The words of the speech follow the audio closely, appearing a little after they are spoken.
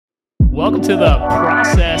Welcome to the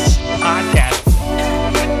Process Podcast.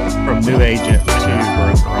 From new agent to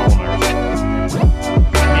broker owner.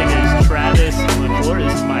 My name is Travis McClure.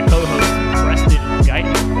 This is my co-host, Preston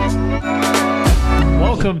Guyton.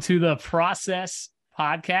 Welcome to the Process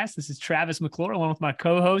Podcast. This is Travis McClure along with my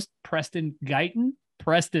co-host, Preston Guyton.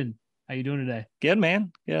 Preston, how you doing today? Good,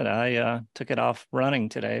 man. Good. I took it off running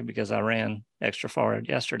today because I ran extra far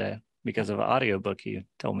yesterday because of an audiobook you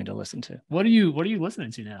told me to listen to. What are you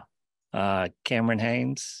listening to now? Cameron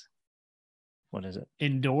Haynes. What is it?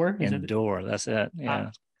 Endure? Endure. That's it.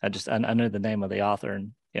 Yeah. I knew the name of the author,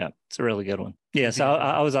 and yeah, it's a really good one. Yeah. So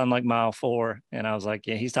I was on like mile 4 and I was like,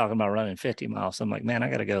 yeah, he's talking about running 50 miles. So I'm like, man, I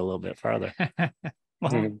got to go a little bit further.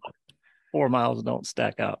 4 miles don't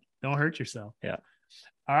stack up. Don't hurt yourself. Yeah.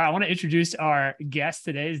 All right. I want to introduce our guest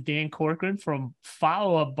today is Dan Corkill from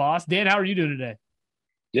Follow Up Boss. Dan, how are you doing today?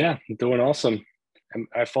 Yeah, I'm doing awesome.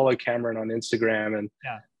 I follow Cameron on Instagram, and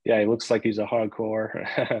yeah, he looks like he's a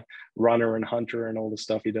hardcore runner and hunter and all the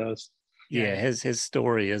stuff he does. Yeah, his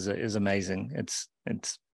story is amazing.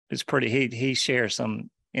 It's pretty. He shares some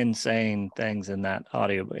insane things in that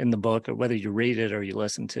audio in the book, or whether you read it or you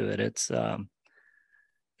listen to it. It's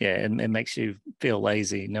it makes you feel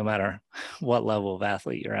lazy no matter what level of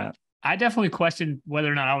athlete you're at. I definitely questioned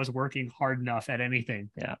whether or not I was working hard enough at anything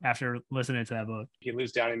after listening to that book. He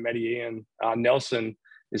lives down in Medellin. Nelson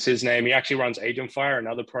is his name. He actually runs Agent Fire,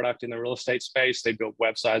 another product in the real estate space. They build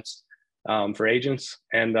websites for agents.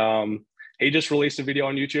 And he just released a video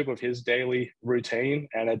on YouTube of his daily routine.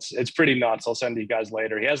 And it's pretty nuts. I'll send you guys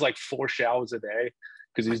later. He has like 4 showers a day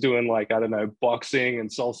because he's doing like, I don't know, boxing and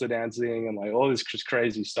salsa dancing and like all this just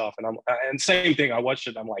crazy stuff. And same thing. I watched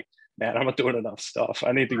it. I'm like, man, I'm not doing enough stuff.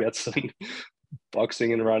 I need to get some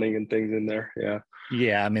boxing and running and things in there. Yeah.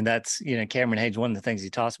 Yeah. I mean, that's, Cameron Haynes, one of the things he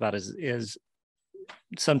talks about is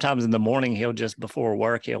sometimes in the morning, he'll just before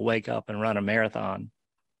work, he'll wake up and run a marathon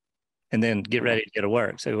and then get ready to go to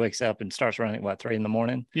work. So he wakes up and starts running 3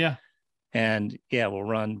 a.m? Yeah. And we'll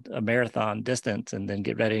run a marathon distance and then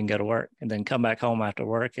get ready and go to work and then come back home after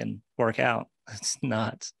work and work out. It's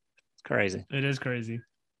nuts. It's crazy. It is crazy.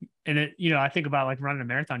 And I think about like running a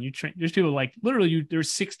marathon. There's people like literally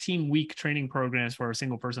there's 16-week training programs for a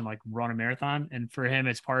single person like run a marathon. And for him,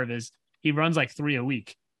 it's part of he runs like 3 a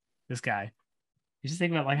week. This guy, you just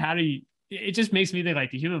think about like, it just makes me think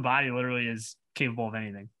like the human body literally is capable of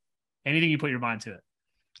anything you put your mind to it.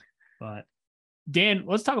 But Dan,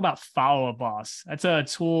 let's talk about Follow Up Boss. That's a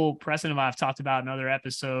tool Preston and I have talked about in other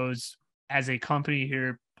episodes. As a company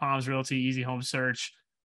here, Palms Realty, Easy Home Search,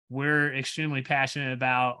 we're extremely passionate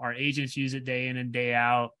about. Our agents use it day in and day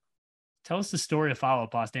out. Tell us the story of Follow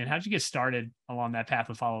Up Boss, Dan. How did you get started along that path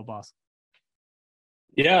with Follow Up Boss?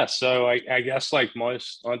 Yeah, so I guess like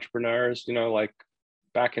most entrepreneurs, like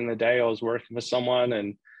back in the day, I was working for someone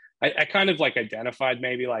and I kind of like identified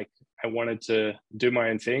maybe like I wanted to do my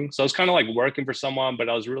own thing. So I was kind of like working for someone, but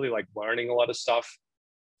I was really like learning a lot of stuff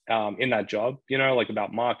in that job, like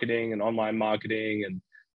about marketing and online marketing and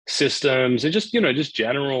systems and just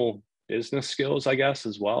general business skills, I guess,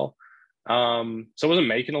 as well. So I wasn't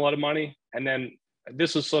making a lot of money. And then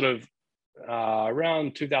this was sort of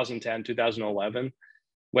around 2010, 2011,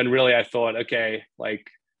 when really I thought, okay, like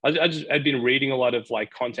I'd been reading a lot of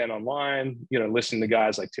like content online, listening to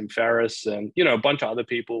guys like Tim Ferriss and, a bunch of other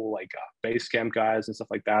people like Basecamp guys and stuff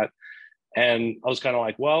like that. And I was kind of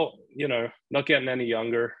like, well, not getting any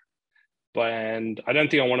younger, and I don't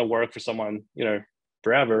think I want to work for someone,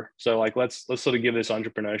 forever. So like, let's sort of give this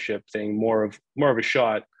entrepreneurship thing more of a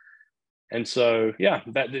shot. And so,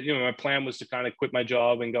 my plan was to kind of quit my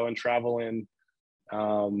job and go and travel in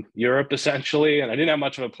Europe essentially. And I didn't have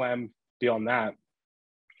much of a plan beyond that.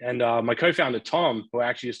 And my co-founder, Tom, who I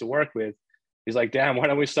actually used to work with, he's like, damn, why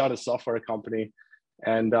don't we start a software company?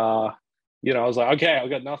 And, I was like, okay, I've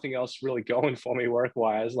got nothing else really going for me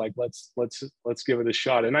work-wise. Like, let's give it a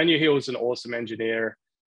shot. And I knew he was an awesome engineer.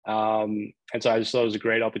 And so I just thought it was a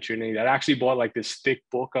great opportunity. I actually bought like this thick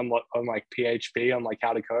book on like PHP on like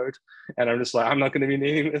how to code. And I'm just like, I'm not going to be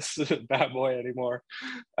needing this bad boy anymore.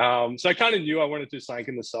 So I kind of knew I wanted to do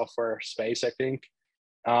in the software space, I think.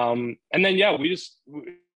 And then,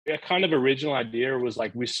 a kind of original idea was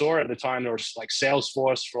like, we saw at the time there was like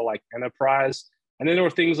Salesforce for like enterprise. And then there were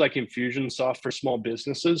things like Infusionsoft for small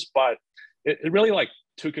businesses, but it really like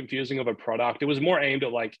too confusing of a product. It was more aimed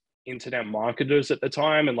at like internet marketers at the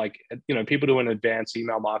time and like, people doing advanced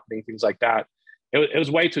email marketing, things like that. It was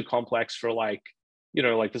way too complex for like,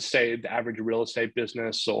 the average real estate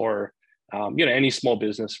business or, any small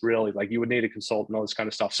business really. Like you would need a consultant and all this kind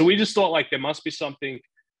of stuff. So we just thought like there must be something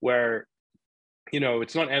where,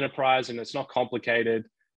 it's not enterprise and it's not complicated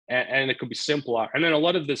and it could be simpler. And then a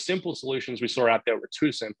lot of the simple solutions we saw out there were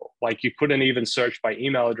too simple. Like you couldn't even search by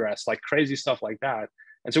email address, like crazy stuff like that.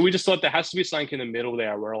 And so we just thought there has to be something in the middle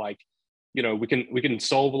there where like, you know, we can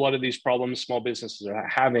solve a lot of these problems small businesses are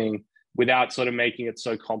having without sort of making it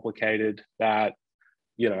so complicated that,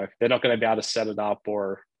 you know, they're not going to be able to set it up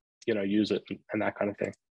or, you know, use it and that kind of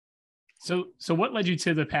thing. So what led you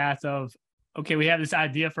to the path of, okay, we have this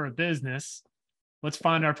idea for a business. Let's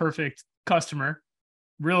find our perfect customer.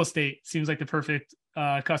 Real estate seems like the perfect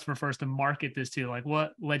customer for us to market this to. Like,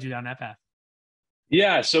 what led you down that path?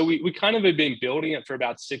 Yeah, so we kind of had been building it for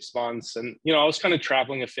about 6 months, and you know, I was kind of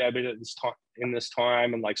traveling a fair bit at this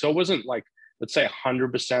time, and like, so it wasn't like, let's say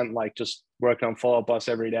 100% like just working on follow-up bus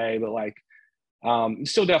every day, but like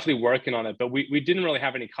still definitely working on it. But we didn't really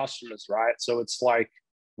have any customers, right? So it's like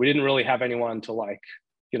we didn't really have anyone to like,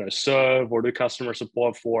 you know, serve or do customer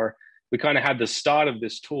support for. We kind of had the start of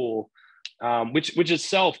this tool, which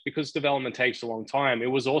itself, because development takes a long time, it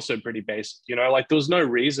was also pretty basic. You know, like there was no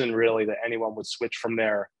reason really that anyone would switch from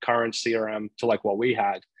their current CRM to like what we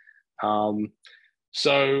had.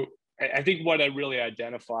 So I think what I really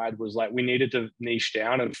identified was like we needed to niche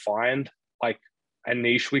down and find like a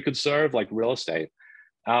niche we could serve, like real estate.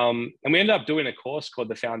 And we ended up doing a course called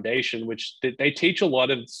The Foundation, which they teach a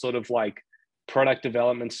lot of sort of like product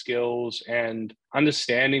development skills and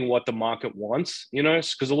understanding what the market wants, you know,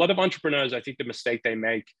 because a lot of entrepreneurs, I think the mistake they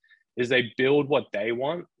make is they build what they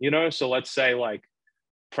want, you know. So let's say like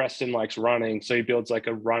Preston likes running, so he builds like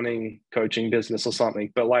a running coaching business or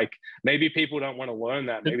something, but like maybe people don't want to learn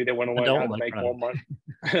that. Maybe they want to learn how to make more money.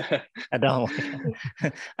 I don't like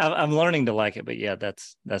it. I'm learning to like it, but yeah,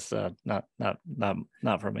 that's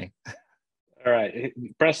not for me. All right,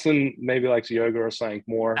 Preston maybe likes yoga or something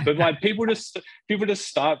more, but like people just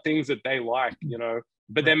start things that they like, you know,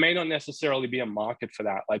 but there may not necessarily be a market for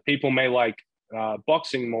that. Like people may like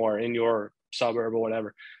boxing more in your suburb or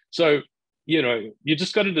whatever. So, you know, you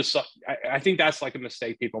just got to decide. I think that's like a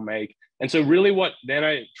mistake people make. And so really what then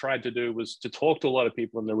I tried to do was to talk to a lot of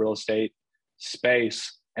people in the real estate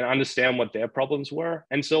space and understand what their problems were.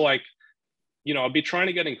 And so like, you know, I'd be trying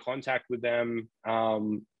to get in contact with them,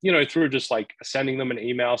 you know, through just like sending them an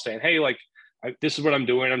email saying, hey, like, this is what I'm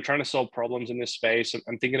doing. I'm trying to solve problems in this space.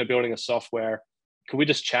 I'm thinking of building a software. Can we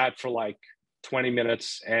just chat for like 20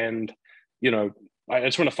 minutes? And, you know, I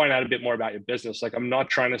just want to find out a bit more about your business. Like, I'm not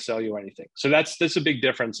trying to sell you anything. So that's a big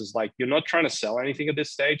difference, is like, you're not trying to sell anything at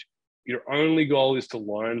this stage. Your only goal is to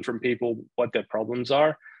learn from people what their problems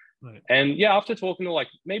are. Right. And yeah, after talking to like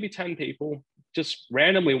maybe 10 people, just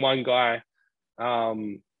randomly one guy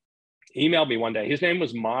emailed me one day. His name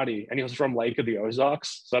was Marty, and he was from Lake of the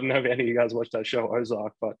Ozarks. So I don't know if any of you guys watched that show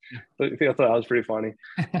Ozark, but I thought that was pretty funny.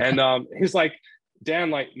 And he's like, Dan,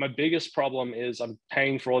 like my biggest problem is I'm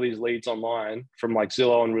paying for all these leads online from like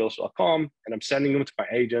Zillow and Realtor.com, and I'm sending them to my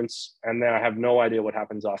agents, and then I have no idea what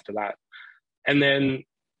happens after that. And then,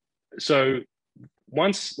 so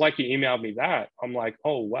once like he emailed me that, I'm like,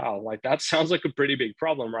 oh, wow, like that sounds like a pretty big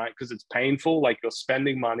problem, right? Because it's painful, like you're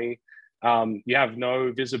spending money, you have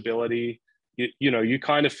no visibility, you know, you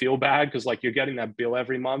kind of feel bad because like you're getting that bill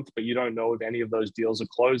every month, but you don't know if any of those deals are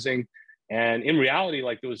closing. And in reality,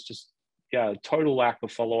 like there was just, yeah, total lack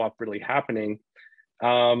of follow-up really happening.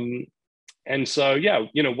 And so, yeah,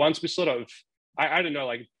 you know, once we sort of, I don't know,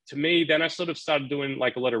 like to me, then I sort of started doing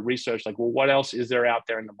like a lot of research, like, well, what else is there out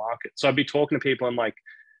there in the market? So I'd be talking to people and like,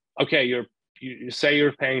 okay, you say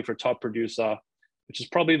you're paying for Top Producer, which is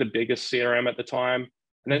probably the biggest CRM at the time.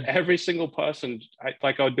 And then every single person,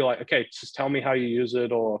 I would be like, okay, just tell me how you use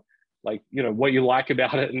it, or like, you know, what you like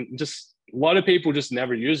about it. And just a lot of people just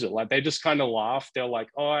never use it. Like they just kind of laugh. They're like,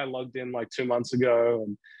 oh, I logged in like 2 months ago.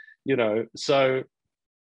 And, you know, so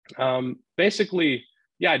basically,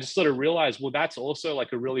 yeah, I just sort of realized, well, that's also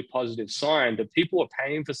like a really positive sign that people are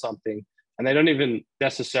paying for something and they don't even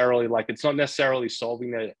necessarily like, it's not necessarily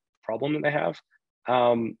solving the problem that they have.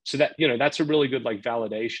 So that, you know, that's a really good like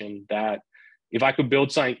validation that if I could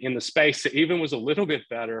build something in the space that even was a little bit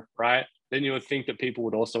better, right, then you would think that people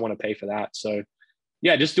would also want to pay for that. So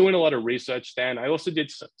yeah, just doing a lot of research then. I also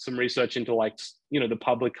did some research into like, you know, the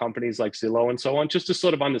public companies like Zillow and so on, just to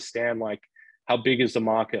sort of understand like how big is the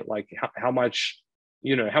market, like how much,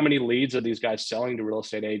 you know, how many leads are these guys selling to real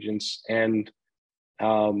estate agents? And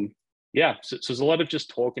yeah, so there's a lot of just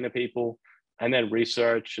talking to people and then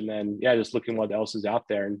research and then, yeah, just looking what else is out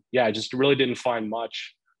there. And yeah, I just really didn't find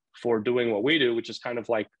much for doing what we do, which is kind of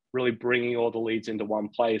like really bringing all the leads into one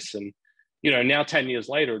place. And, you know, now 10 years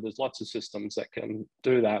later, there's lots of systems that can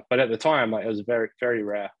do that. But at the time, like, it was very, very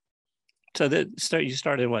rare. So you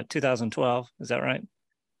started what, 2012? Is that right?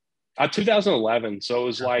 2011. So it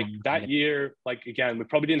was like that Yeah. year, like again, we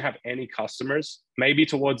probably didn't have any customers. Maybe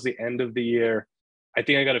towards the end of the year, I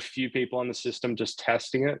think I got a few people on the system just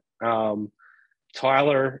testing it.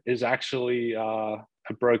 Tyler is actually a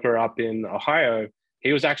broker up in Ohio.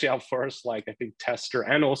 He was actually our first, like, I think, tester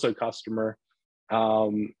and also customer.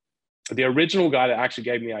 The original guy that actually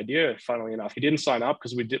gave me the idea, funnily enough, he didn't sign up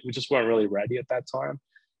because we just weren't really ready at that time.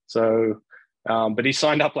 So but he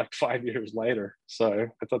signed up like 5 years later. So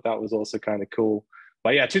I thought that was also kind of cool.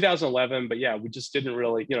 But yeah, 2011. But yeah, we just didn't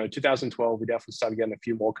really, 2012, we definitely started getting a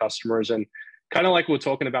few more customers. And kind of like we're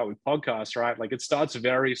talking about with podcasts, right? Like it starts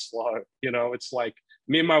very slow. It's like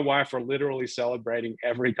me and my wife are literally celebrating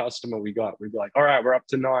every customer we got. We'd be like, all right, we're up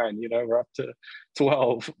to 9, we're up to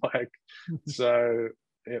 12. Like, so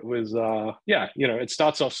it was, it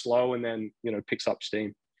starts off slow and then, picks up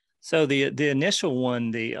steam. So the initial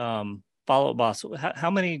one, the Follow Up Boss,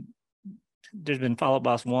 how many, there's been Follow Up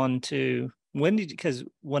Boss 1, 2, because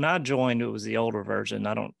when I joined, it was the older version.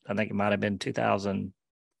 I think it might've been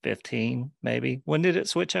 2015, maybe. When did it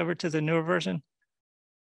switch over to the newer version?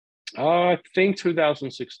 I think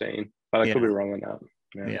 2016, but I Yeah. could be wrong on that.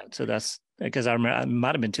 Yeah. So that's because I remember it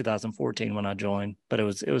might have been 2014 when I joined, but it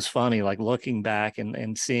was funny, like looking back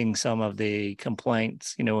and seeing some of the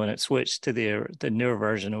complaints, when it switched to the newer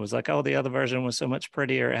version. It was like, oh, the other version was so much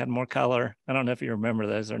prettier. It had more color. I don't know if you remember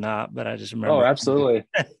those or not, but I just remember. Oh, absolutely.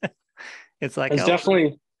 It's like, it's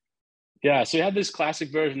definitely, yeah. So you had this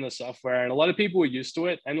classic version of the software and a lot of people were used to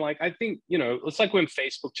it. And like, I think, it's like when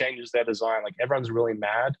Facebook changes their design, like everyone's really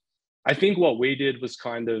mad. I think what we did was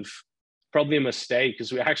kind of probably a mistake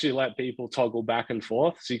because we actually let people toggle back and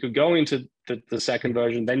forth. So you could go into the second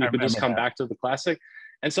version, then you could just come back to the classic.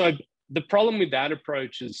 And so the problem with that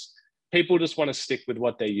approach is people just want to stick with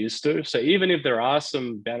what they're used to. So even if there are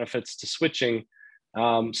some benefits to switching,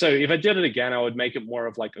 so if I did it again, I would make it more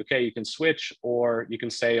of like, okay, you can switch or you can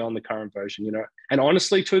stay on the current version, And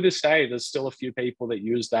honestly, to this day, there's still a few people that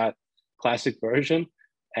use that classic version.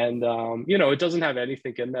 And, it doesn't have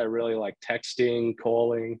anything in there really like texting,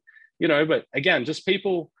 calling, but again, just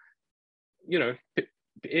people,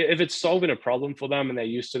 if it's solving a problem for them and they're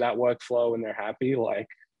used to that workflow and they're happy, like,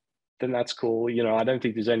 then that's cool. I don't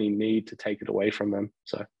think there's any need to take it away from them.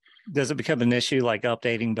 So does it become an issue like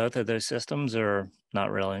updating both of those systems or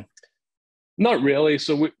not really? Not really.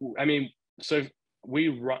 So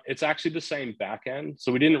it's actually the same back end.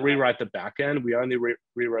 So we didn't rewrite the back end. We only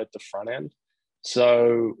rewrote the front end.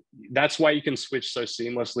 So that's why you can switch so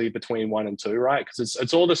seamlessly between 1 and 2, right? Because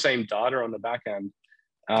it's all the same data on the back end.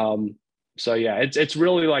 So yeah, it's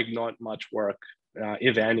really like not much work,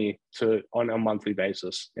 if any, on a monthly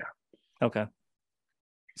basis. Yeah. Okay.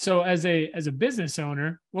 So as a business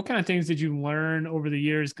owner, what kind of things did you learn over the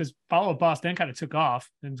years? Because Follow Up Boss then kind of took off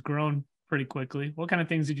and it's grown pretty quickly. What kind of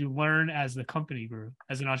things did you learn as the company grew,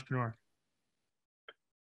 as an entrepreneur?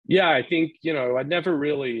 Yeah, I think, I never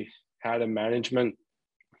really had a management.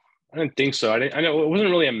 I don't think so. I know it wasn't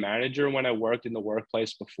really a manager when I worked in the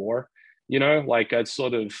workplace before, like I'd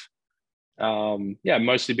sort of,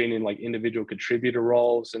 mostly been in like individual contributor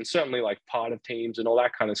roles and certainly like part of teams and all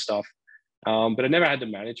that kind of stuff. But I never had to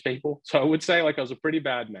manage people. So I would say like I was a pretty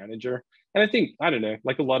bad manager. And I think, I don't know,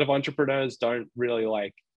 like a lot of entrepreneurs don't really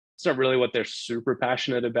like, it's not really what they're super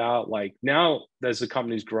passionate about. Like now as the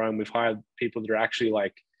company's grown, we've hired people that are actually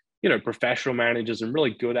like, professional managers and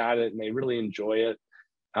really good at it and they really enjoy it.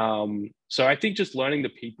 So I think just learning the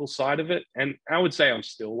people side of it, and I would say I'm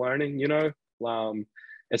still learning,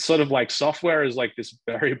 it's sort of like software is like this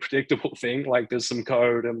very predictable thing. Like there's some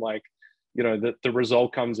code and like, the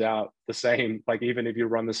result comes out the same, like even if you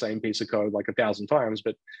run the same piece of code like 1,000 times,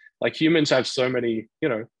 but like humans have so many,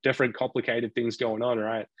 different complicated things going on,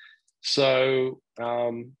 right? So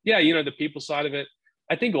the people side of it,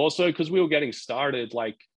 I think also because we were getting started,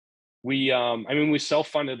 like we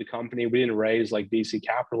self-funded the company. We didn't raise like VC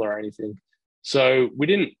capital or anything. So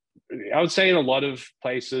I would say in a lot of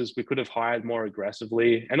places we could have hired more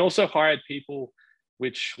aggressively and also hired people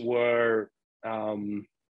which were,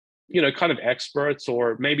 kind of experts,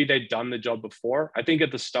 or maybe they'd done the job before. I think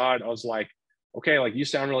at the start I was like, okay, like you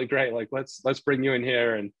sound really great. Like let's bring you in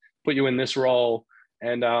here and put you in this role.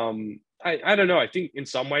 And I don't know. I think in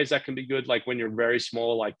some ways that can be good, like when you're very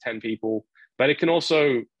small, like 10 people, but it can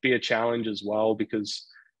also be a challenge as well because,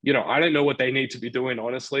 I don't know what they need to be doing,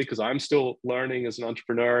 honestly, because I'm still learning as an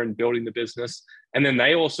entrepreneur and building the business. And then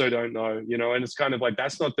they also don't know, and it's kind of like,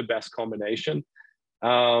 that's not the best combination.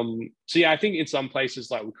 So yeah, I think in some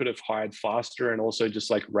places, like we could have hired faster and also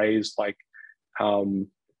just like raised like,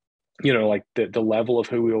 like the level of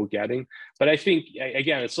who we were getting. But I think,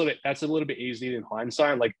 again, it's sort of, that's a little bit easy in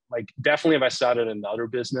hindsight. Like definitely if I started another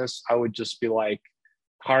business, I would just be like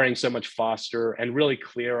hiring so much faster and really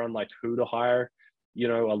clear on like who to hire,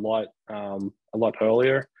 a lot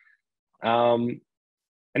earlier. And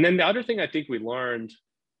then the other thing I think we learned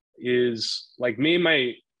is, like, me and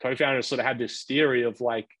my co-founders sort of had this theory of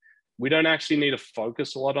like, we don't actually need to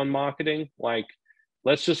focus a lot on marketing. Like,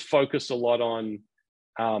 let's just focus a lot on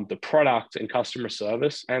the product and customer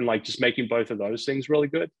service, and like just making both of those things really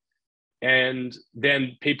good. And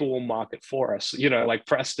then people will market for us. Like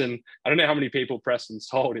Preston, I don't know how many people Preston's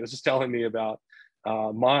told. He was just telling me about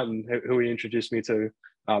Martin, who he introduced me to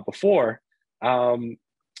before, who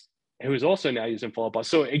is also now using Follow Up.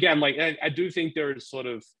 So again, like I do think there is sort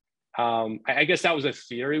of, I guess that was a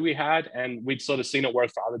theory we had, and we'd sort of seen it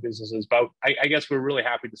work for other businesses, but I guess we're really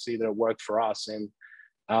happy to see that it worked for us. And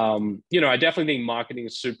I definitely think marketing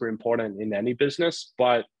is super important in any business,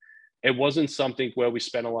 but it wasn't something where we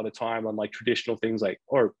spent a lot of time on like traditional things like,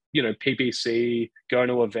 or, PPC, going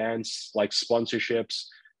to events, like sponsorships.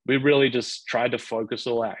 We really just tried to focus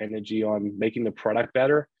all our energy on making the product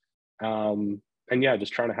better. And yeah,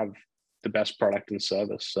 just trying to have the best product and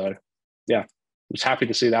service. So yeah, I was happy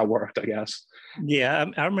to see that worked, I guess. Yeah,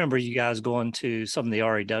 I remember you guys going to some of the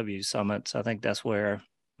REW summits. I think that's where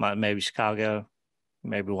maybe Chicago,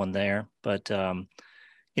 maybe one there. But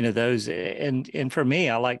those, and for me,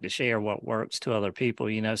 I like to share what works to other people.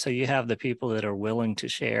 So you have the people that are willing to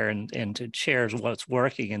share and to share what's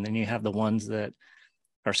working, and then you have the ones that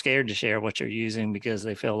are scared to share what you're using because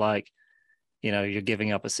they feel like you're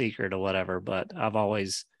giving up a secret or whatever. But I've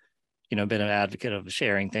always been an advocate of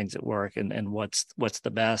sharing things that work and what's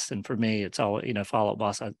the best. And for me, it's all, Follow Up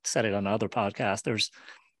Boss. I said it on other podcasts. There's,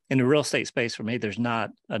 in the real estate space, for me, there's not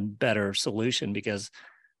a better solution because,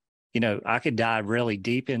 I could dive really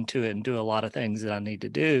deep into it and do a lot of things that I need to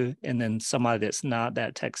do. And then somebody that's not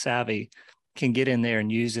that tech savvy can get in there and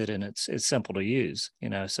use it. And it's simple to use,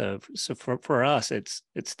 so for us, it's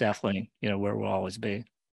definitely, where we'll always be.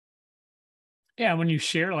 Yeah. When you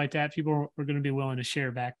share like that, people are going to be willing to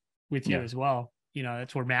share back with you as well.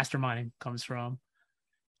 That's where masterminding comes from.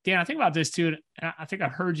 Dan, I think about this too. And I think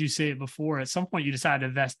I've heard you say it before. At some point you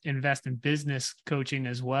decided to invest in business coaching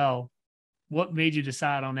as well. What made you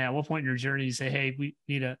decide on that? At what point in your journey you say, hey, we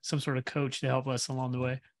need some sort of coach to help us along the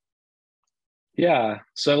way? Yeah.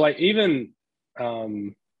 So like, even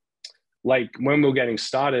like when we were getting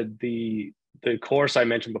started, the course I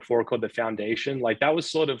mentioned before called The Foundation, like that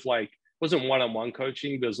was sort of like, wasn't one-on-one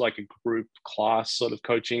coaching, but it was like a group class sort of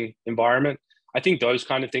coaching environment. I think those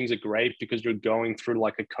kind of things are great because you're going through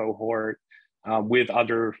like a cohort with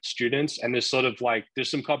other students, and there's sort of like,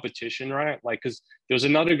 there's some competition, right? Like, because there was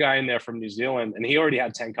another guy in there from New Zealand and he already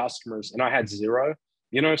had 10 customers and I had 0,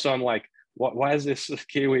 so I'm like, why is this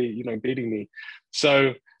Kiwi, beating me?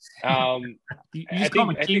 So you just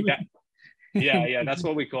call him a Kiwi? Yeah, that's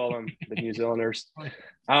what we call them, the New Zealanders.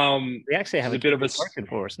 We actually have a bit of a working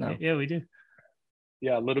for us now. Yeah, we do.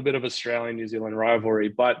 Yeah, a little bit of Australian New Zealand rivalry,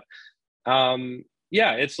 but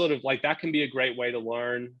yeah, it's sort of like that can be a great way to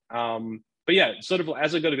learn. But yeah, sort of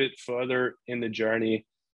as I got a bit further in the journey,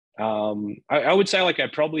 I would say like I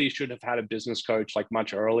probably should have had a business coach like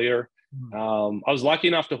much earlier. I was lucky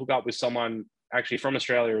enough to hook up with someone actually from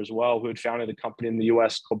Australia as well, who had founded a company in the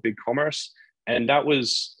US called Big Commerce. And that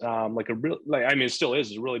was it still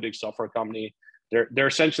is a really big software company. They're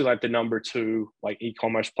essentially like the number 2 like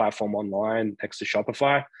e-commerce platform online next to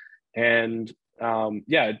Shopify. And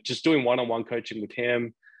just doing one-on-one coaching with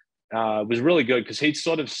him was really good because he'd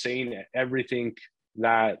sort of seen everything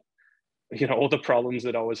that, all the problems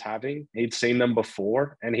that I was having. He'd seen them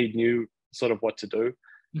before and he knew sort of what to do.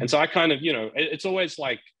 And so I kind of, it's always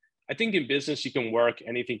like, I think in business, you can work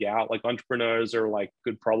anything out. Like entrepreneurs are like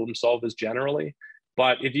good problem solvers generally.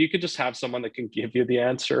 But if you could just have someone that can give you the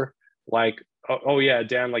answer, like, oh yeah,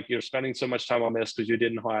 Dan, like you're spending so much time on this because you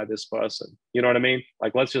didn't hire this person. You know what I mean?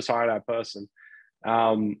 Like, let's just hire that person.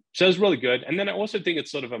 So it's really good. And then I also think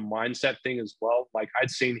it's sort of a mindset thing as well. Like I'd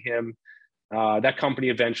seen him, that company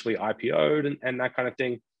eventually IPO'd and that kind of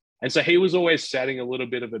thing. And so he was always setting a little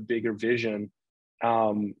bit of a bigger vision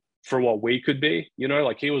for what we could be,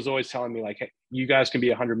 like he was always telling me like, hey, you guys can be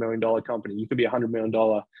 $100 million company. You could be $100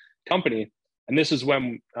 million company. And this is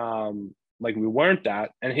when like we weren't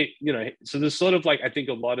that. And he, so there's sort of like, I think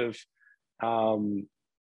a lot of,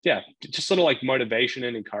 just sort of like motivation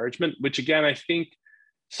and encouragement, which again, I think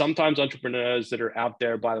sometimes entrepreneurs that are out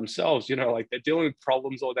there by themselves, like they're dealing with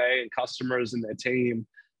problems all day and customers and their team.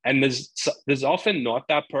 And there's often not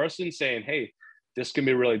that person saying, hey, this can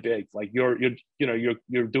be really big. Like you're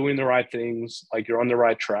doing the right things. Like you're on the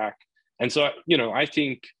right track. And so, you know, I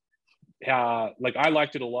think like I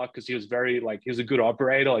liked it a lot because he was he was a good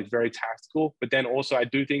operator, like very tactical. But then also I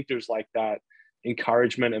do think there's like that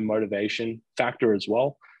encouragement and motivation factor as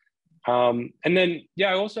well. And then,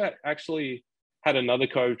 yeah, I also actually had another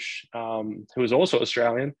coach who was also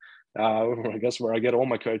Australian, I guess where I get all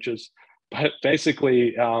my coaches. But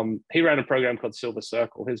basically, he ran a program called Silver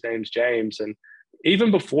Circle. His name's James. And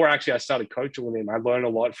even before actually I started coaching with him, I learned a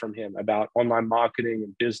lot from him about online marketing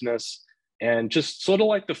and business and just sort of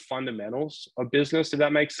like the fundamentals of business, if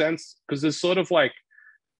that makes sense. Because there's sort of like,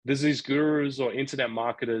 there's these gurus or internet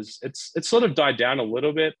marketers. It's sort of died down a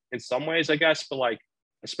little bit in some ways, I guess, but like,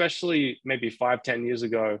 especially maybe 5-10 years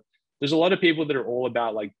ago, there's a lot of people that are all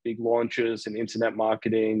about like big launches and internet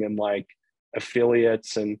marketing and like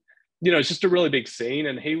affiliates. And, you know, it's just a really big scene.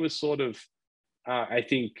 And he was sort of, I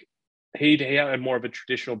think he had more of a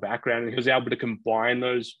traditional background, and he was able to combine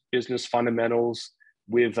those business fundamentals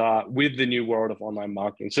with the new world of online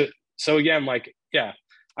marketing. So again, like, yeah,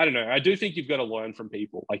 I don't know. I do think you've got to learn from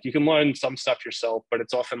people. Like you can learn some stuff yourself, but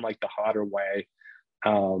it's often like the harder way,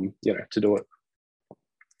 you know, to do it.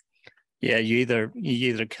 Yeah, you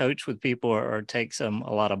either coach with people or take a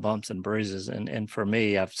lot of bumps and bruises. And for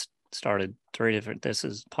me, I've started 3 different. This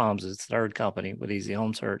is Palms' third company with Easy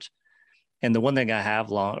Home Search, and the one thing I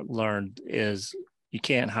have learned is you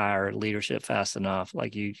can't hire leadership fast enough.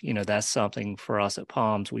 Like you know, that's something for us at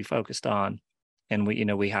Palms we focused on, and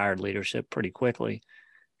we hired leadership pretty quickly,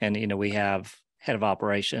 and you know we have head of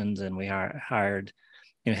operations, and we hired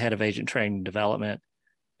head of agent training and development.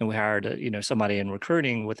 And we hired, somebody in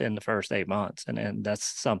recruiting within the first 8 months. And that's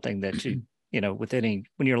something that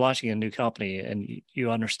when you're launching a new company and you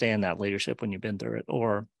understand that leadership when you've been through it,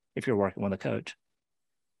 or if you're working with a coach.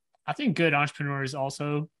 I think good entrepreneurs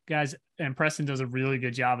also, guys, and Preston does a really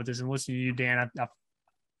good job at this. And listening to you, Dan,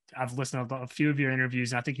 I've listened to a few of your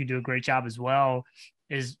interviews, and I think you do a great job as well,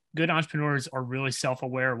 is good entrepreneurs are really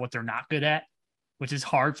self-aware of what they're not good at, which is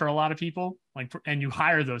hard for a lot of people. And you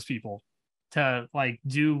hire those people to like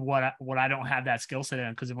do what I don't have that skill set in.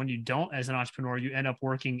 Because when you don't, as an entrepreneur, you end up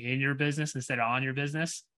working in your business instead of on your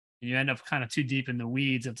business. And you end up kind of too deep in the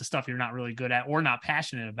weeds of the stuff you're not really good at or not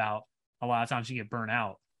passionate about. A lot of times you get burnt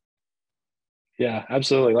out. Yeah,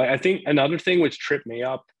 absolutely. Like I think another thing which tripped me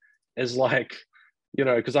up is like,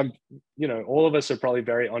 because I'm, all of us are probably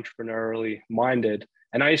very entrepreneurially minded.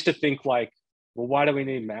 And I used to think like, well, why do we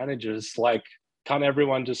need managers? Like, can't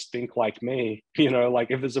everyone just think like me? Like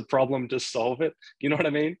if there's a problem, just solve it. You know what I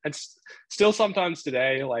mean? It's still sometimes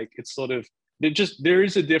today, like it's sort of, there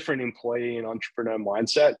is a different employee and entrepreneur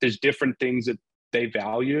mindset. There's different things that they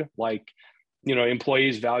value. Like,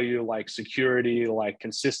 employees value like security, like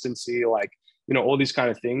consistency, like, all these kind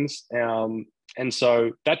of things. And so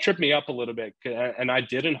that tripped me up a little bit. And I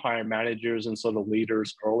didn't hire managers and sort of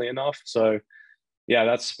leaders early enough. So yeah,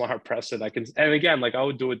 that's smart precedent. And again, like I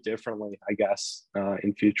would do it differently, I guess,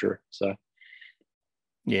 in future. So.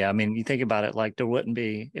 Yeah. I mean, you think about it, like there wouldn't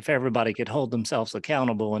be, if everybody could hold themselves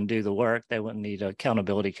accountable and do the work, they wouldn't need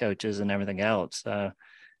accountability coaches and everything else.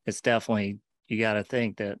 It's definitely, you got to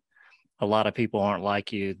think that a lot of people aren't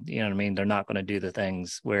like you. You know what I mean? They're not going to do the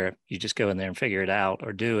things where you just go in there and figure it out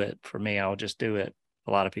or do it. For me, I'll just do it.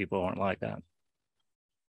 A lot of people aren't like that.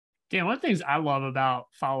 Dan, one of the things I love about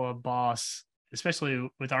Follow Up Boss, especially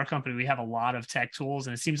with our company, we have a lot of tech tools,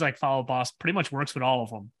 and it seems like Follow Up Boss pretty much works with all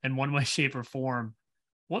of them in one way, shape, or form.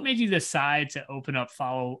 What made you decide to open up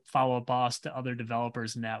Follow Up Boss to other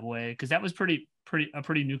developers in that way? Because that was a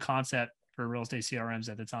pretty new concept for real estate CRMs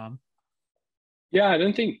at the time. Yeah, I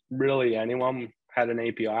don't think really anyone had an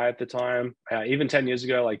API at the time. Even 10 years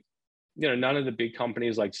ago, like, none of the big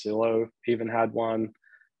companies like Zillow even had one.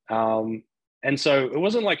 And so it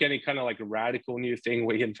wasn't like any kind of like a radical new thing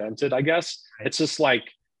we invented, I guess. It's just like,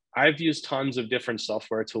 I've used tons of different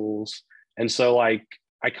software tools. And so like,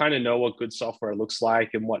 I kind of know what good software looks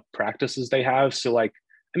like and what practices they have. So like,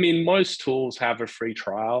 I mean, most tools have a free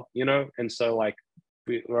trial, And so like,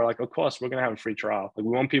 we're like, of course, we're going to have a free trial. Like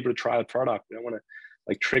we want people to try the product. We don't want to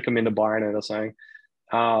like trick them into buying it or something.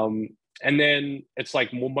 And then it's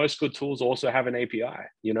like, well, most good tools also have an API,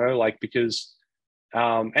 like because,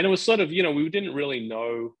 and it was sort of, we didn't really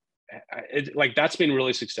know like that's been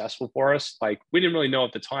really successful for us. Like we didn't really know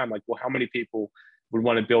at the time, like, well, how many people would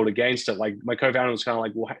want to build against it? Like my co-founder was kind of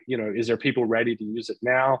like, well, is there people ready to use it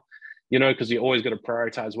now? Because you always got to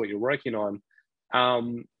prioritize what you're working on.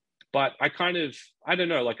 But I don't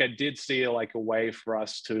know, like I did see like a way for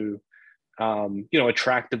us to,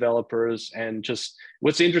 attract developers. And just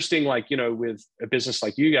what's interesting, like, with a business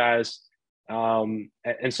like you guys, and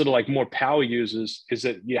sort of like more power users is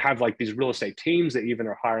that you have like these real estate teams that even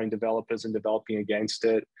are hiring developers and developing against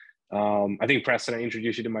it. I think Preston, I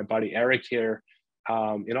introduced you to my buddy Eric here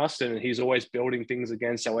in Austin, and he's always building things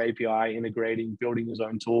against our API, integrating, building his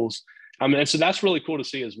own tools. And so that's really cool to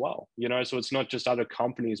see as well, you know, so it's not just other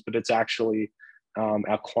companies, but it's actually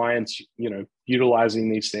our clients, you know,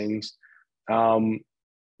 utilizing these things.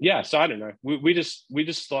 Yeah, so I don't know. We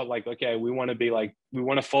just thought like, okay, we want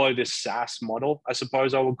to follow this SaaS model, I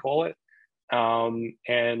suppose I would call it.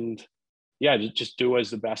 And yeah, just do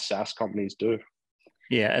as the best SaaS companies do.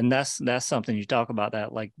 Yeah, and that's something you talk about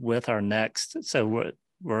that, like with our next. So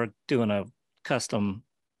we're doing a custom,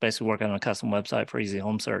 basically working on a custom website for Easy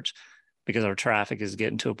Home Search, because our traffic is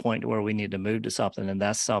getting to a point where we need to move to something, and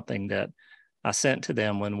that's something that I sent to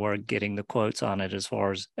them when we're getting the quotes on it, as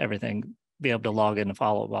far as everything, be able to log into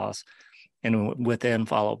Follow Up Boss, and within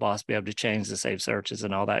Follow Up Boss be able to change the save searches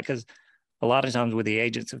and all that. Because a lot of times with the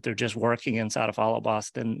agents, if they're just working inside of Follow Up Boss,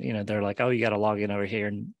 then, you know, they're like, oh, you got to log in over here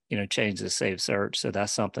and, you know, change the save search. So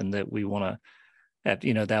that's something that we want to have,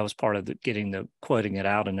 you know, that was part of getting the quoting it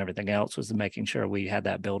out, and everything else was making sure we had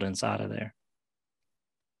that built inside of there,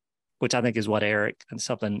 which I think is what Eric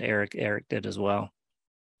did as well.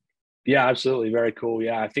 Yeah, absolutely. Very cool.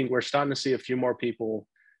 Yeah, I think we're starting to see a few more people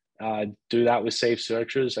do that with safe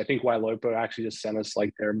searches. I think Ylopo actually just sent us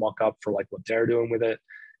like their mock-up for like what they're doing with it.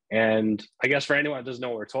 And I guess for anyone that doesn't know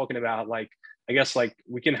what we're talking about, like, I guess like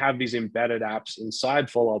we can have these embedded apps inside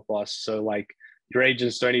Follow Up Boss. So like your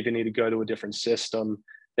agents don't even need to go to a different system.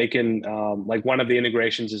 They can, like one of the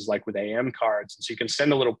integrations is like with AM cards. So you can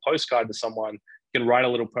send a little postcard to someone, you can write a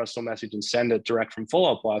little personal message and send it direct from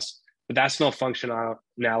Follow Up Boss. But that's not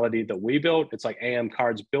functionality that we built. It's like AM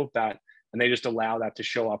cards built that, and they just allow that to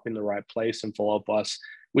show up in the right place in Follow Up Boss,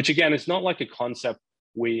 which again, is not like a concept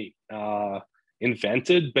we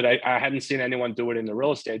invented, but I hadn't seen anyone do it in the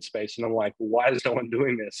real estate space. And I'm like, why is no one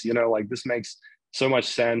doing this? You know, like this makes so much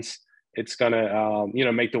sense. It's going to, you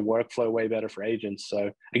know, make the workflow way better for agents.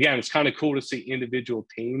 So again, it's kind of cool to see individual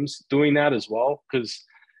teams doing that as well. Because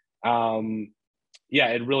yeah,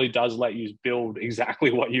 it really does let you build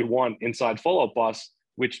exactly what you want inside Follow Up Boss,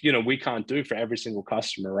 which, you know, we can't do for every single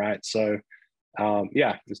customer, right? So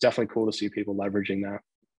yeah, it's definitely cool to see people leveraging that.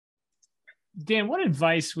 Dan, what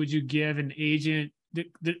advice would you give an agent?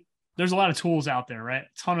 There's a lot of tools out there, right?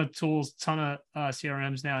 A ton of tools, ton of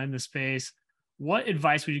CRMs now in the space. What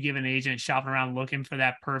advice would you give an agent shopping around looking for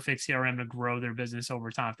that perfect CRM to grow their business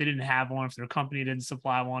over time? If they didn't have one, if their company didn't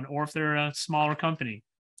supply one, or if they're a smaller company,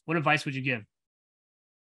 what advice would you give?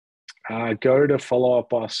 Go to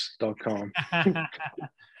followupboss.com.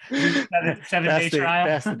 Seven-day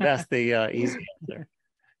trial. That's the easy answer.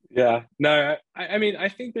 Yeah, no, I mean, I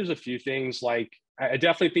think there's a few things. Like, I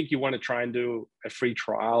definitely think you want to try and do a free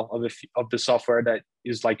trial of the software that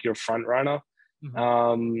is like your front runner.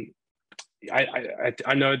 Mm-hmm.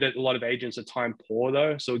 I know that a lot of agents are time poor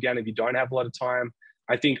though. So again, if you don't have a lot of time,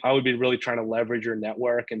 I think I would be really trying to leverage your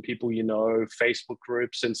network and people, you know, Facebook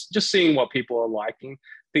groups, and just seeing what people are liking.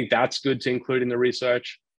 I think that's good to include in the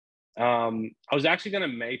research. I was actually going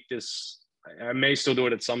to make this, I may still do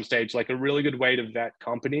it at some stage, like a really good way to vet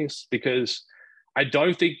companies, because I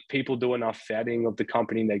don't think people do enough vetting of the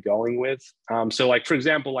company they're going with. So like, for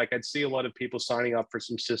example, like I'd see a lot of people signing up for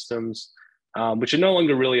some systems, which are no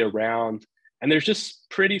longer really around. And there's just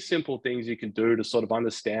pretty simple things you can do to sort of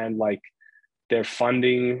understand like their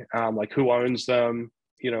funding, like who owns them,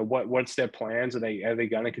 you know, what's their plans? Are they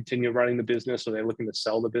going to continue running the business? Or are they looking to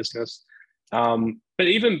sell the business? But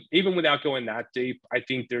even without going that deep, I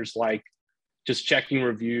think there's like just checking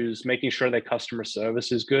reviews, making sure that customer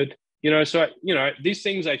service is good. You know, so, you know, these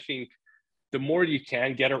things, I think the more you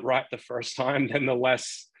can get it right the first time, then the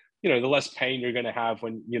less, you know, the less pain you're going to have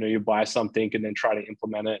when, you know, you buy something and then try to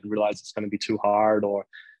implement it and realize it's going to be too hard, or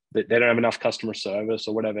that they don't have enough customer service,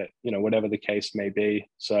 or whatever, you know, whatever the case may be.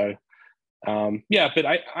 So, yeah, but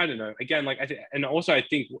I don't know. Again, like and also I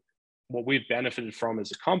think what we've benefited from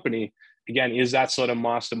as a company, again, is that sort of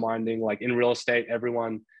masterminding. Like in real estate,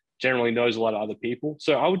 everyone generally knows a lot of other people.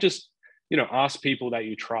 So I would just, you know, ask people that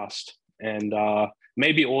you trust, and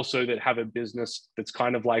maybe also that have a business that's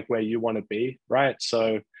kind of like where you want to be, right?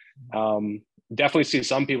 So definitely see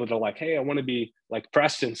some people that are like, hey, I want to be like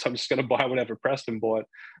Preston, so I'm just going to buy whatever Preston bought.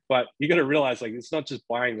 But you got to realize, like, it's not just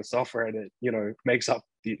buying the software that, you know, makes up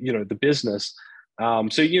the, you know, the business.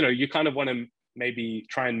 So, you know, you kind of want to maybe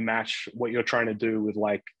try and match what you're trying to do with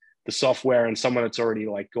like the software and someone that's already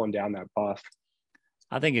like gone down that path.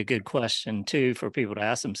 I think a good question too for people to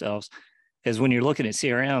ask themselves is, when you're looking at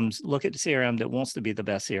CRMs, look at the CRM that wants to be the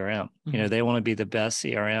best CRM. Mm-hmm. You know, they want to be the best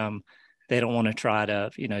CRM. They don't want to try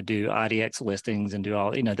to, you know, do IDX listings and do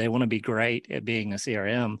all, you know, they want to be great at being a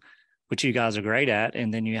CRM, which you guys are great at.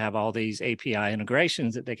 And then you have all these API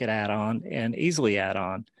integrations that they could add on and easily add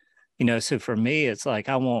on. So for me, it's like,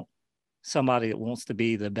 I want somebody that wants to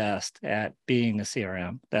be the best at being a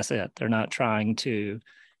CRM. That's it. They're not trying to,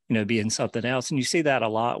 be in something else. And you see that a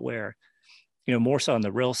lot where, more so on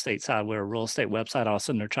the real estate side, where a real estate website, all of a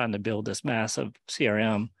sudden they're trying to build this massive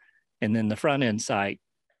CRM. And then the front end site,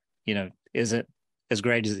 isn't as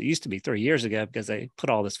great as it used to be 3 years ago because they put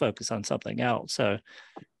all this focus on something else. So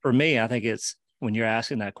for me, I think it's when you're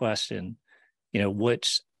asking that question,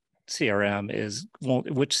 which CRM is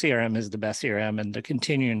the best CRM, and they're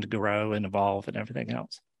continuing to grow and evolve and everything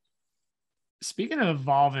else. Speaking of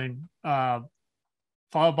evolving,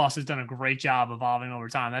 Follow Boss has done a great job evolving over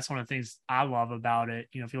time. That's one of the things I love about it.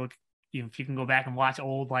 If you look, if you can go back and watch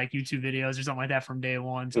old like YouTube videos or something like that from day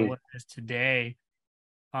one to what it is today.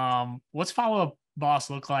 What's Follow Boss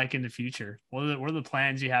look like in the future? What are the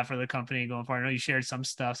plans you have for the company going forward? I know you shared some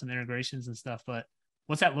stuff, some integrations and stuff, but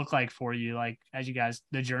what's that look like for you, like as you guys,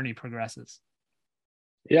 the journey progresses?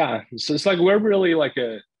 Yeah. So it's like, we're really like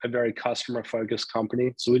a very customer focused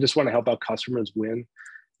company. So we just want to help our customers win,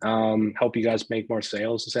 help you guys make more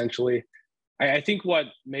sales, essentially. I think what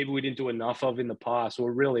maybe we didn't do enough of in the past,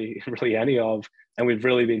 or really any of, and we've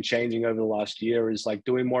really been changing over the last year, is like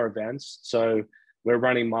doing more events. So we're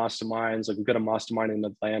running masterminds. Like we've got a mastermind in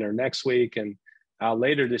Atlanta next week. And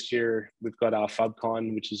later this year, we've got our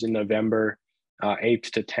FubCon, which is in November,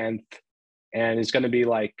 8th to 10th. And it's going to be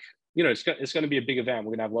like, it's going to be a big event.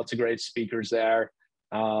 We're going to have lots of great speakers there,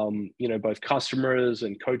 both customers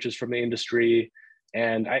and coaches from the industry.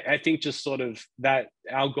 And I think just sort of that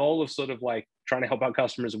our goal of sort of like trying to help our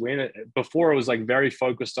customers win. Before it was like very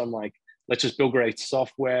focused on like, let's just build great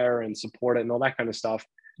software and support it and all that kind of stuff.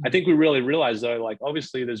 I think we really realized though, like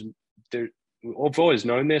obviously we've always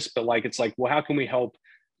known this, but like, it's like, well, how can we help,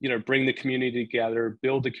 bring the community together,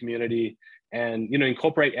 build the community, and,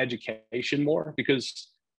 incorporate education more? Because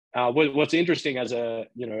what's interesting as the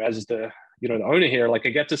owner here, like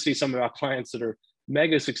I get to see some of our clients that are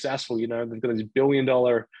mega successful, they've got these $1 billion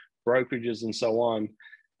brokerages and so on,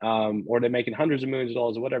 or they're making hundreds of millions of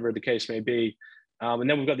dollars or whatever the case may be. And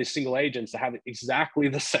then we've got these single agents that have exactly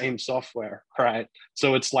the same software, right?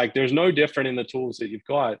 So it's like, there's no different in the tools that you've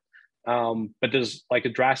got, but there's like a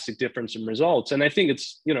drastic difference in results. And I think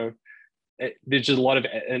it's, there's just a lot of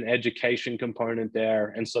an education component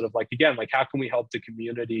there. And sort of like, again, like how can we help the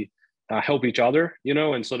community help each other,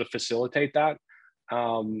 and sort of facilitate that.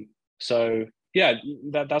 So yeah,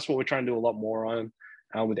 that's what we're trying to do a lot more on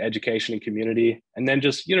with education and community. And then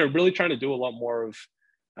just, really trying to do a lot more of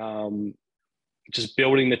just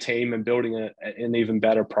building the team and building an even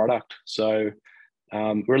better product. So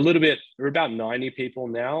we're about 90 people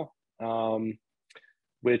now,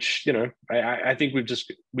 which, I think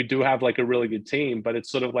we do have like a really good team, but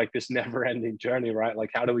it's sort of like this never ending journey, right? Like,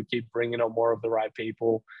 how do we keep bringing on more of the right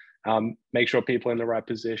people, make sure people are in the right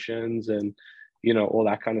positions and, all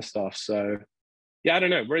that kind of stuff. So yeah, I don't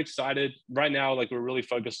know. We're excited right now. Like we're really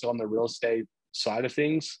focused on the real estate side of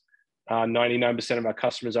things. 99% of our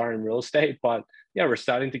customers are in real estate, but yeah, we're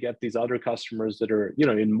starting to get these other customers that are,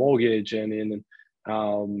 in mortgage and in,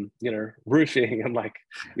 roofing. And like,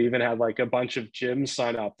 we even had like a bunch of gyms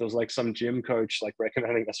sign up. There was like some gym coach like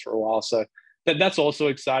recommending us for a while. So that's also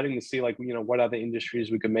exciting to see like, what other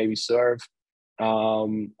industries we could maybe serve,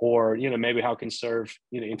 or, maybe how can serve,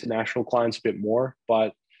 international clients a bit more.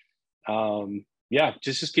 But yeah,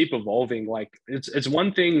 just keep evolving. Like it's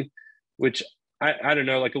one thing which I don't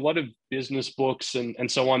know, like a lot of business books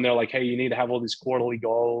and so on, they're like, hey, you need to have all these quarterly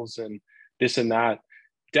goals and this and that.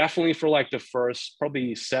 Definitely for like the first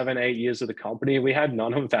probably 7-8 years of the company, we had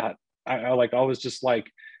none of that. I was just like,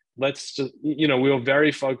 let's just, we were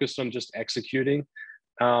very focused on just executing.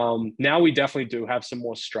 Now we definitely do have some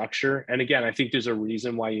more structure. And again, I think there's a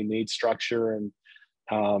reason why you need structure and,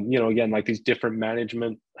 again, like these different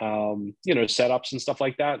management, setups and stuff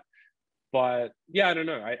like that. But yeah, I don't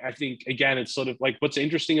know. I think, again, it's sort of like what's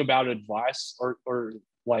interesting about advice or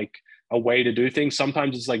like a way to do things.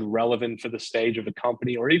 Sometimes it's like relevant for the stage of a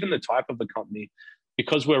company or even the type of a company.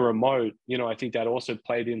 Because we're remote, I think that also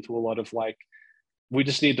played into a lot of like, we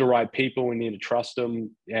just need the right people. We need to trust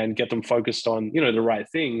them and get them focused on, the right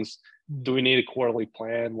things. Do we need a quarterly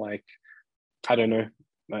plan? Like, I don't know.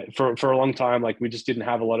 For a long time, like we just didn't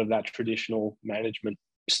have a lot of that traditional management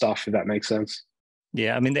stuff, if that makes sense.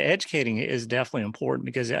 Yeah, I mean, the educating is definitely important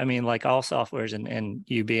because, I mean, like all softwares and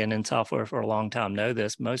you being in software for a long time know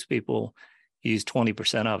this, most people use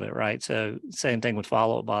 20% of it, right? So same thing with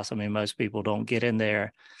Follow Boss. I mean, most people don't get in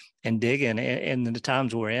there and dig in. And the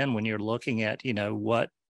times we're in when you're looking at,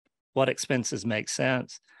 what expenses make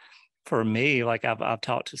sense, for me, like I've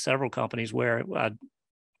talked to several companies where I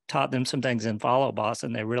taught them some things in Follow Boss,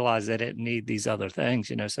 and they realized they didn't need these other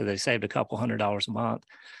things, so they saved a couple $100 a month.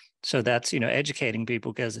 So that's, educating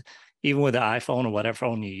people, because even with the iPhone or whatever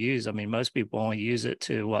phone you use, I mean, most people only use it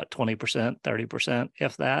to 20%, 30%,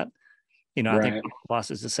 if that. I think Right. Boss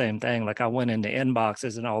is the same thing. Like I went into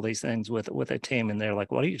inboxes and all these things with a team, and they're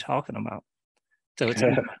like, "What are you talking about?" So it's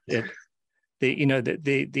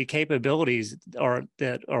the capabilities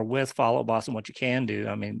that are with Follow Boss and what you can do.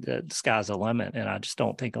 I mean, the sky's the limit, and I just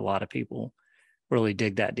don't think a lot of people really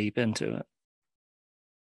dig that deep into it.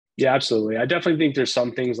 Yeah, absolutely. I definitely think there's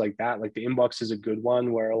some things like that. Like the inbox is a good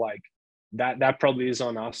one where like that probably is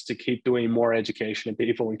on us to keep doing more education to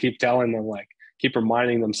people and keep telling them, like keep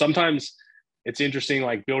reminding them. Sometimes it's interesting,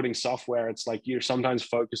 like building software, it's like you're sometimes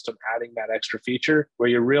focused on adding that extra feature where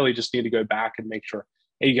you really just need to go back and make sure,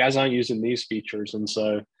 hey, you guys aren't using these features. And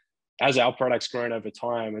so as our product's grown over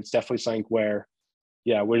time, it's definitely something where,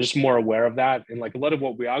 yeah, we're just more aware of that. And like a lot of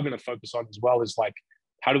what we are going to focus on as well is like,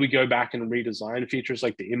 how do we go back and redesign features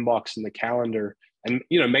like the inbox and the calendar and,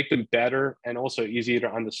 make them better and also easier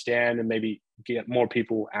to understand and maybe get more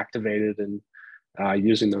people activated and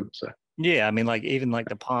using them. So, yeah, I mean, like even like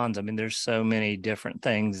the ponds, I mean, there's so many different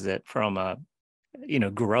things that from a,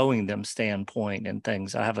 growing them standpoint and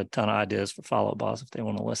things. I have a ton of ideas for Follow Boss if they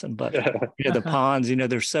want to listen, but the ponds,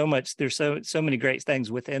 there's so much, there's so many great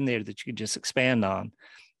things within there that you can just expand on,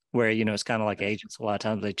 where, it's kind of like agents. A lot of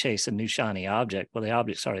times they chase a new shiny object. Well, the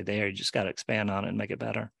object's already there. You just got to expand on it and make it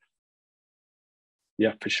better.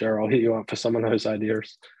 Yeah, for sure. I'll hit you up for some of those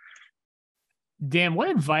ideas. Dan, what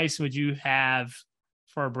advice would you have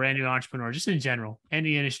for a brand new entrepreneur, just in general,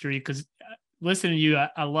 any industry? Because listening to you,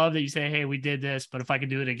 I love that you say, hey, we did this, but if I could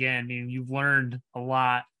do it again, I mean, you've learned a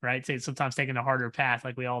lot, right? Sometimes taking a harder path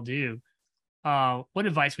like we all do. What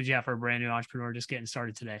advice would you have for a brand new entrepreneur just getting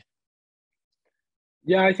started today?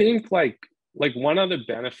 Yeah, I think like one other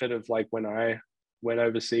benefit of like when I went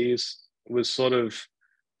overseas was sort of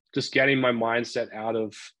just getting my mindset out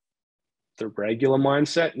of the regular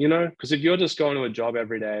mindset, because if you're just going to a job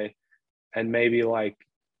every day and maybe like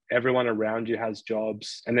everyone around you has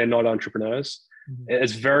jobs and they're not entrepreneurs,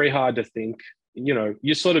 it's very hard to think,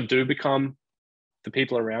 you sort of do become the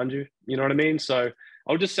people around you, you know what I mean? So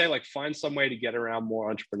I would just say like find some way to get around more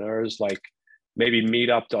entrepreneurs, like maybe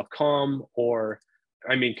meetup.com, or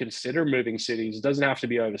I mean, consider moving cities. It doesn't have to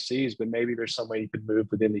be overseas, but maybe there's some way you could move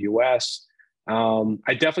within the US.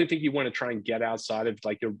 I definitely think you want to try and get outside of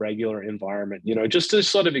like your regular environment, just to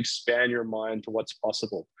sort of expand your mind to what's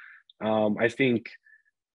possible. I think,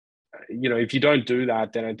 if you don't do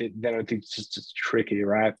that, then I think it's just tricky,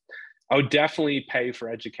 right? I would definitely pay for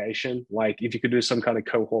education. Like if you could do some kind of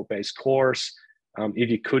cohort-based course, if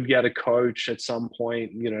you could get a coach at some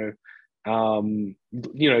point, websites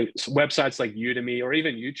like Udemy or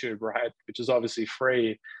even YouTube, right, which is obviously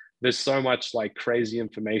free. There's so much like crazy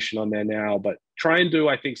information on there now, but try and do,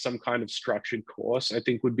 I think, some kind of structured course, I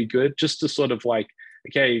think would be good, just to sort of like,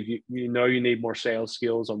 okay, if you need more sales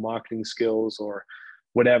skills or marketing skills or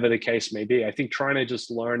whatever the case may be. I think trying to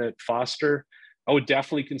just learn it faster. I would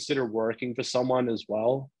definitely consider working for someone as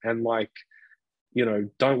well. And like,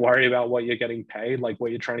 don't worry about what you're getting paid. Like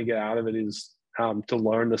what you're trying to get out of it is to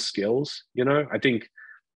learn the skills. I think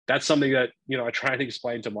that's something that, I try and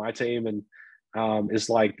explain to my team, and is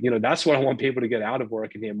like, that's what I want people to get out of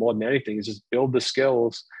working here more than anything, is just build the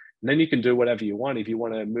skills. And then you can do whatever you want. If you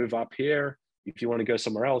want to move up here, if you want to go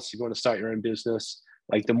somewhere else, you want to start your own business,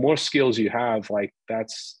 like the more skills you have, like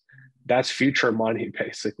that's future money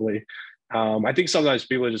basically. I think sometimes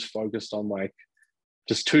people are just focused on like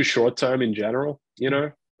just too short term in general,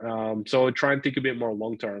 so try and think a bit more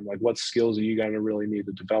long term, like what skills are you going to really need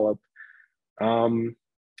to develop. And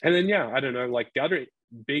then, yeah, I don't know, like the other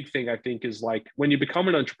big thing I think is like when you become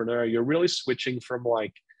an entrepreneur, you're really switching from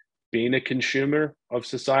like being a consumer of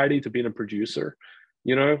society to being a producer,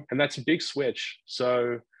 and that's a big switch.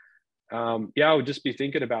 So I would just be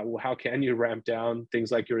thinking about, well, how can you ramp down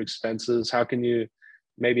things like your expenses? How can you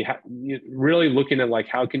maybe really looking at like,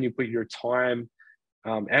 how can you put your time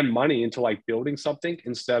and money into like building something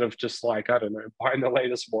instead of just like, I don't know, buying the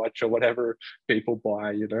latest watch or whatever people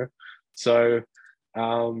buy, So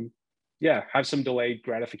have some delayed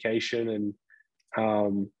gratification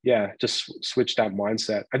and just switch that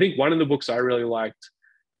mindset. I think one of the books I really liked,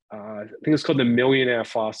 I think it's called The Millionaire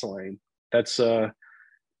Fast Lane. That's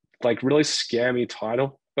like really scammy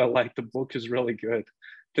title, but like the book is really good.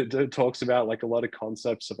 It talks about like a lot of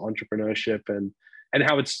concepts of entrepreneurship and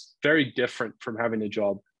how it's very different from having a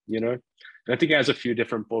job, And I think it has a few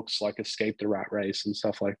different books like Escape the Rat Race and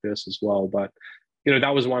stuff like this as well. But,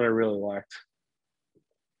 that was one I really liked.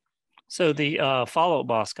 So the follow-up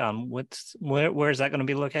BossCon, where is that going to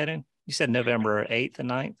be located? You said November 8th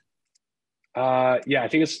and 9th? Yeah, I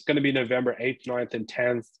think it's going to be November 8th, 9th, and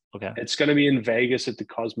 10th. Okay. It's going to be in Vegas at the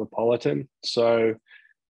Cosmopolitan. So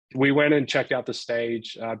we went and checked out the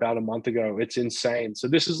stage about a month ago. It's insane. So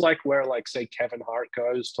this is like where, like, say Kevin Hart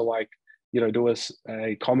goes to, like, you know, do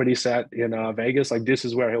a comedy set in Vegas. Like, this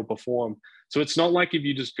is where he'll perform. So it's not like if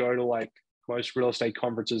you just go to like most real estate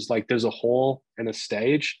conferences, like there's a hall and a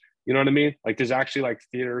stage. You know what I mean? Like, there's actually like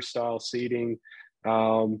theater style seating.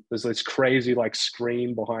 There's this crazy like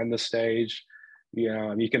screen behind the stage.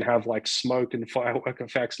 Yeah, you can have like smoke and firework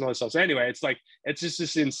effects and all that stuff. So anyway, it's just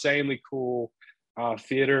this insanely cool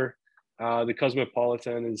theater. The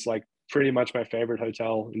Cosmopolitan is like pretty much my favorite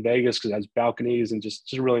hotel in Vegas because it has balconies and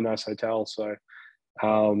just a really nice hotel. So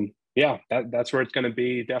yeah, that's where it's going to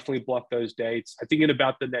be. Definitely block those dates. I think in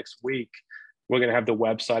about the next week, we're going to have the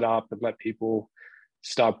website up and let people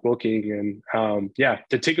start booking. And yeah,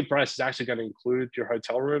 the ticket price is actually going to include your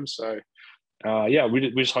hotel room. So yeah,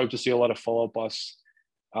 we just hope to see a lot of follow-up bus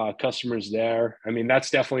customers there. I mean, that's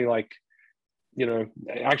definitely like, you know,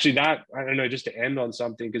 actually that, I don't know, just to end on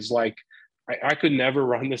something, because like I could never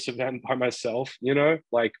run this event by myself, you know,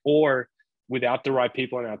 like, or without the right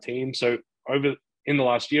people on our team. So in the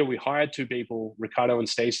last year, we hired 2 people, Ricardo and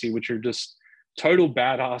Stacy, which are just total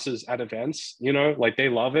badasses at events, you know, like they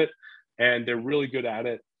love it and they're really good at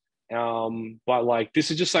it. But like,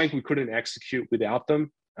 this is just something we couldn't execute without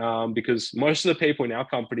them, because most of the people in our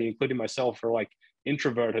company, including myself, are like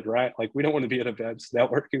introverted, right? Like, we don't want to be at events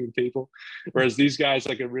networking with people, whereas these guys,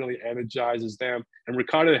 like, it really energizes them. And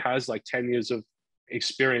Ricardo has like 10 years of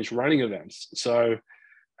experience running events. So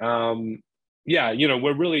yeah, you know,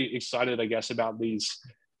 we're really excited, I guess, about these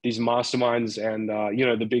masterminds and you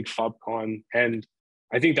know, the big FubCon. And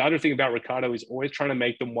I think the other thing about Ricardo is always trying to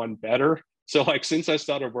make them one better. So like, since I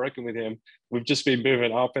started working with him, we've just been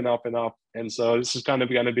moving up and up and up. And so this is kind of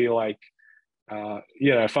going to be like,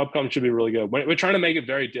 yeah, FubCon should be really good. We're trying to make it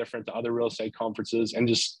very different to other real estate conferences and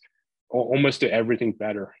just almost do everything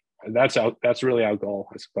better. And that's really our goal,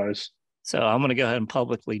 I suppose. So I'm going to go ahead and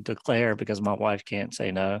publicly declare, because my wife can't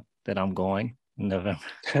say no, that I'm going in November.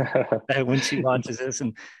 When she watches this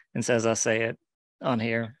and says I say it on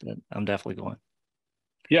here, that I'm definitely going.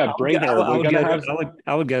 Yeah, bring her.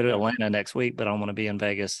 I would go to Atlanta next week, but I want to be in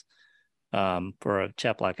Vegas for a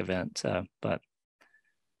Cheplack event. So, but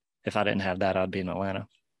if I didn't have that, I'd be in Atlanta.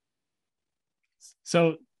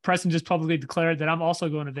 So Preston just publicly declared that I'm also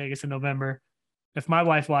going to Vegas in November. If my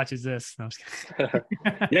wife watches this, no, I'm just kidding.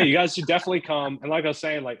 Yeah, you guys should definitely come. And like I was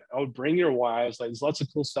saying, like, I would bring your wives. Like, there's lots of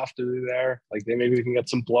cool stuff to do there. Like, maybe we can get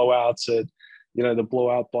some blowouts at, you know, the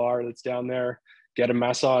blowout bar that's down there, get a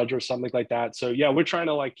massage or something like that. So yeah, we're trying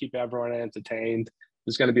to like keep everyone entertained.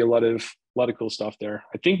 There's going to be a lot of cool stuff there.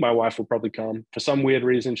 I think my wife will probably come. For some weird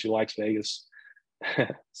reason, she likes Vegas.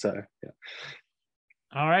 So yeah.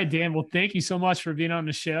 All right, Dan. Well, thank you so much for being on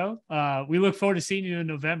the show. We look forward to seeing you in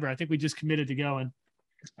November. I think we just committed to going.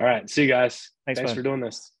 All right. See you guys. Thanks for doing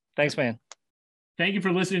this. Thanks, man. Thank you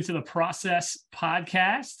for listening to the Process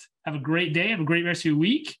Podcast. Have a great day. Have a great rest of your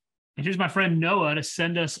week. And here's my friend Noah to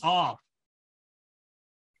send us off.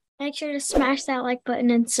 Make sure to smash that like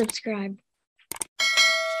button and subscribe.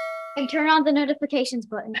 And turn on the notifications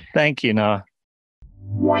button. Thank you, Noah.